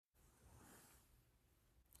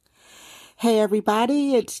Hey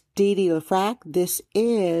everybody, it's Dee Dee LaFrac. This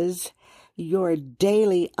is your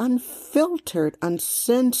daily unfiltered,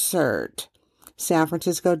 uncensored San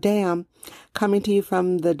Francisco Dam, coming to you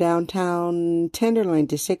from the downtown Tenderloin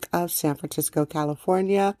district of San Francisco,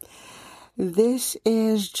 California. This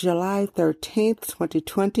is July 13th,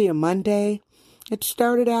 2020, a Monday. It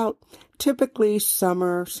started out typically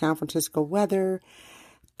summer San Francisco weather,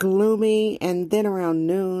 gloomy, and then around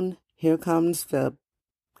noon, here comes the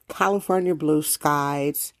California blue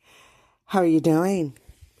skies. How are you doing?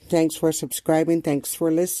 Thanks for subscribing. Thanks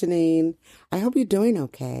for listening. I hope you're doing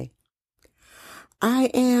okay.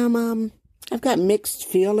 I've got mixed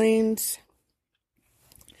feelings.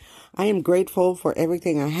 I am grateful for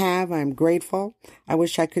everything I have. I'm grateful. I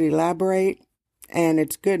wish I could elaborate, and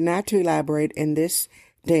it's good not to elaborate in this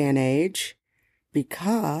day and age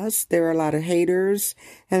because there are a lot of haters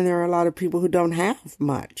and there are a lot of people who don't have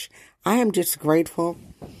much. I am just grateful.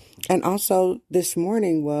 And also this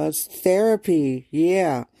morning was therapy.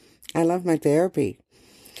 Yeah, I love my therapy.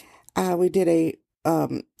 We did a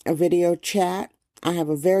video chat. I have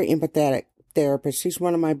a very empathetic therapist. He's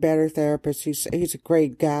one of my better therapists. He's a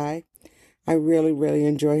great guy. I really, really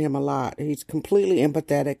enjoy him a lot. He's completely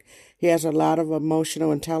empathetic. He has a lot of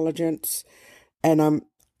emotional intelligence. And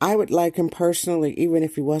I would like him personally, even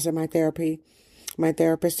if he wasn't my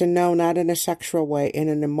therapist, and no, not in a sexual way, in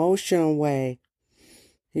an emotional way.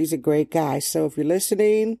 He's a great guy. So if you're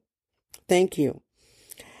listening, thank you.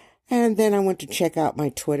 And then I went to check out my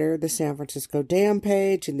Twitter, the San Francisco Dam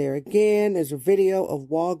page, and there again is a video of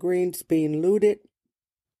Walgreens being looted.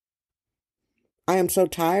 I am so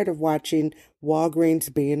tired of watching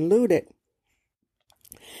Walgreens being looted.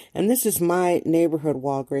 And this is my neighborhood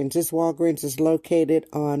Walgreens. This Walgreens is located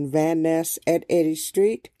on Van Ness at Eddy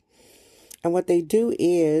Street. And what they do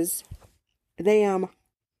is they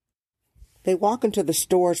walk into the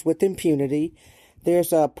stores with impunity.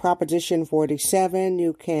 There's a Proposition 47.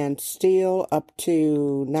 You can steal up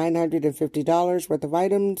to $950 worth of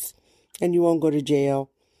items, and you won't go to jail.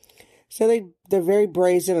 So they're very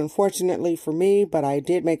brazen, unfortunately for me, but I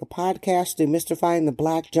did make a podcast demystifying the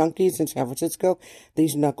black junkies in San Francisco.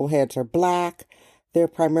 These knuckleheads are black. They're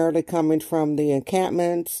primarily coming from the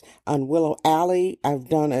encampments on Willow Alley. I've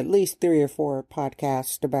done at least 3 or 4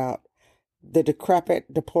 podcasts about the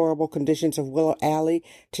decrepit, deplorable conditions of Willow Alley.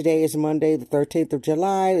 Today is Monday, the 13th of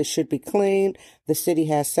July. It should be cleaned. The city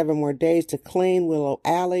has 7 more days to clean Willow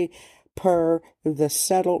Alley per the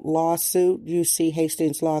settled lawsuit. UC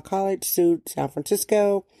Hastings Law College sued San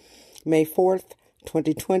Francisco May 4th,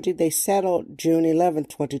 2020. They settled June 11th,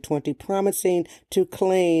 2020, promising to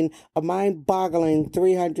clean a mind-boggling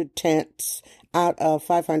 300 tents out of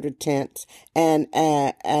 500 tents. And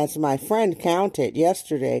as my friend counted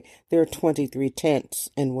yesterday, there are 23 tents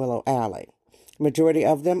in Willow Alley. Majority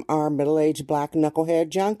of them are middle-aged black knucklehead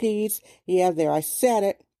junkies. Yeah, there, I said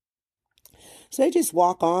it. So they just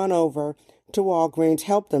walk on over to Walgreens,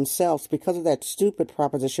 help themselves because of that stupid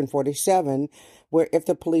Proposition 47, where if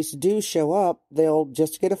the police do show up, they'll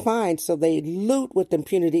just get a fine. So they loot with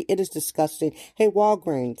impunity. It is disgusting. Hey,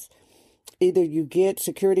 Walgreens, either you get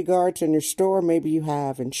security guards in your store, maybe you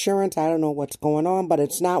have insurance. I don't know what's going on, but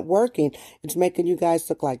it's not working. It's making you guys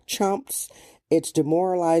look like chumps. It's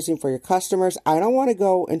demoralizing for your customers. I don't want to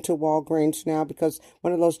go into Walgreens now because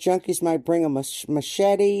one of those junkies might bring a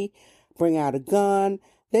machete, bring out a gun.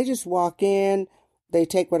 They just walk in, they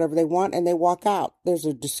take whatever they want, and they walk out. There's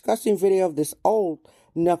a disgusting video of this old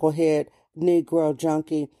knucklehead Negro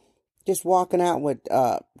junkie just walking out with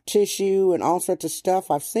tissue and all sorts of stuff.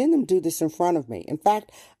 I've seen them do this in front of me. In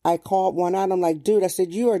fact, I called one out. I'm like, dude, I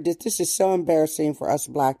said, this is so embarrassing for us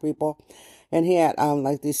black people. And he had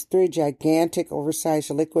like these 3 gigantic oversized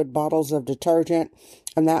liquid bottles of detergent.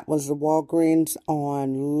 And that was the Walgreens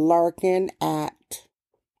on Larkin at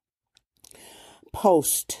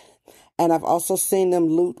Post. And I've also seen them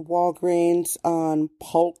loot Walgreens on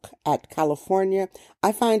Polk at California.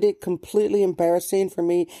 I find it completely embarrassing for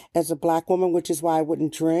me as a black woman, which is why I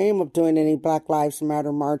wouldn't dream of doing any Black Lives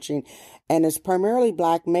Matter marching. And it's primarily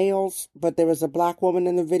black males, but there was a black woman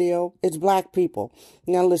in the video. It's black people.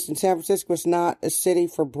 Now listen, San Francisco is not a city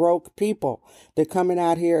for broke people. They're coming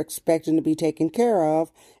out here expecting to be taken care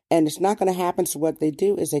of. And it's not going to happen. So what they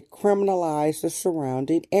do is they criminalize the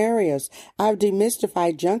surrounding areas. I've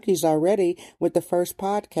demystified junkies already with the first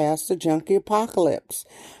podcast, The Junkie Apocalypse.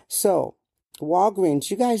 So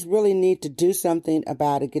Walgreens, you guys really need to do something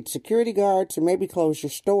about it. Get security guards or maybe close your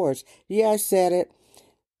stores. Yeah, I said it.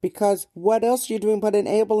 Because what else are you doing but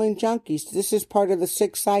enabling junkies? This is part of the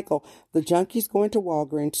sick cycle. The junkies go into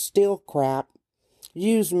Walgreens, steal crap,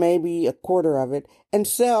 use maybe a quarter of it and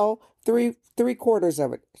sell three quarters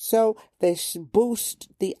of it. So they boost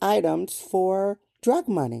the items for drug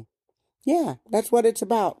money. Yeah, that's what it's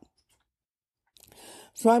about.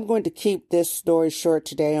 So I'm going to keep this story short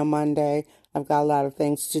today on Monday. I've got a lot of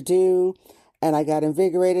things to do, and I got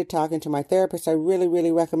invigorated talking to my therapist. I really,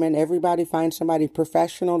 really recommend everybody find somebody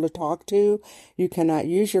professional to talk to. You cannot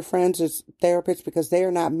use your friends as therapists because they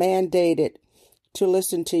are not mandated to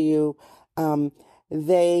listen to you.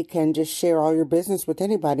 They can just share all your business with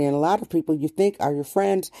anybody. And a lot of people you think are your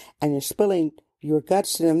friends and you're spilling your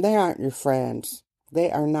guts to them. They aren't your friends.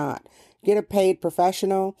 They are not. Get a paid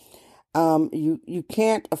professional. You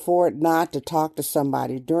can't afford not to talk to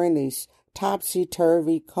somebody during these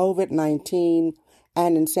topsy-turvy COVID-19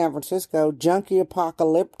 and in San Francisco, junkie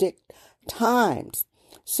apocalyptic times.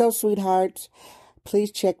 So, sweethearts, please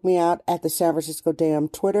check me out at the San Francisco Dam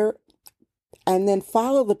Twitter. And then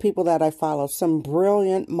follow the people that I follow. Some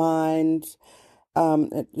brilliant minds,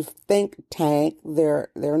 think tank. They're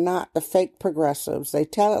not the fake progressives. They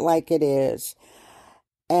tell it like it is.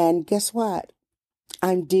 And guess what?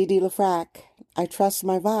 I'm Dee Dee LaFrac. I trust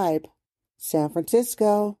my vibe. San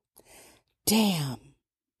Francisco. Damn.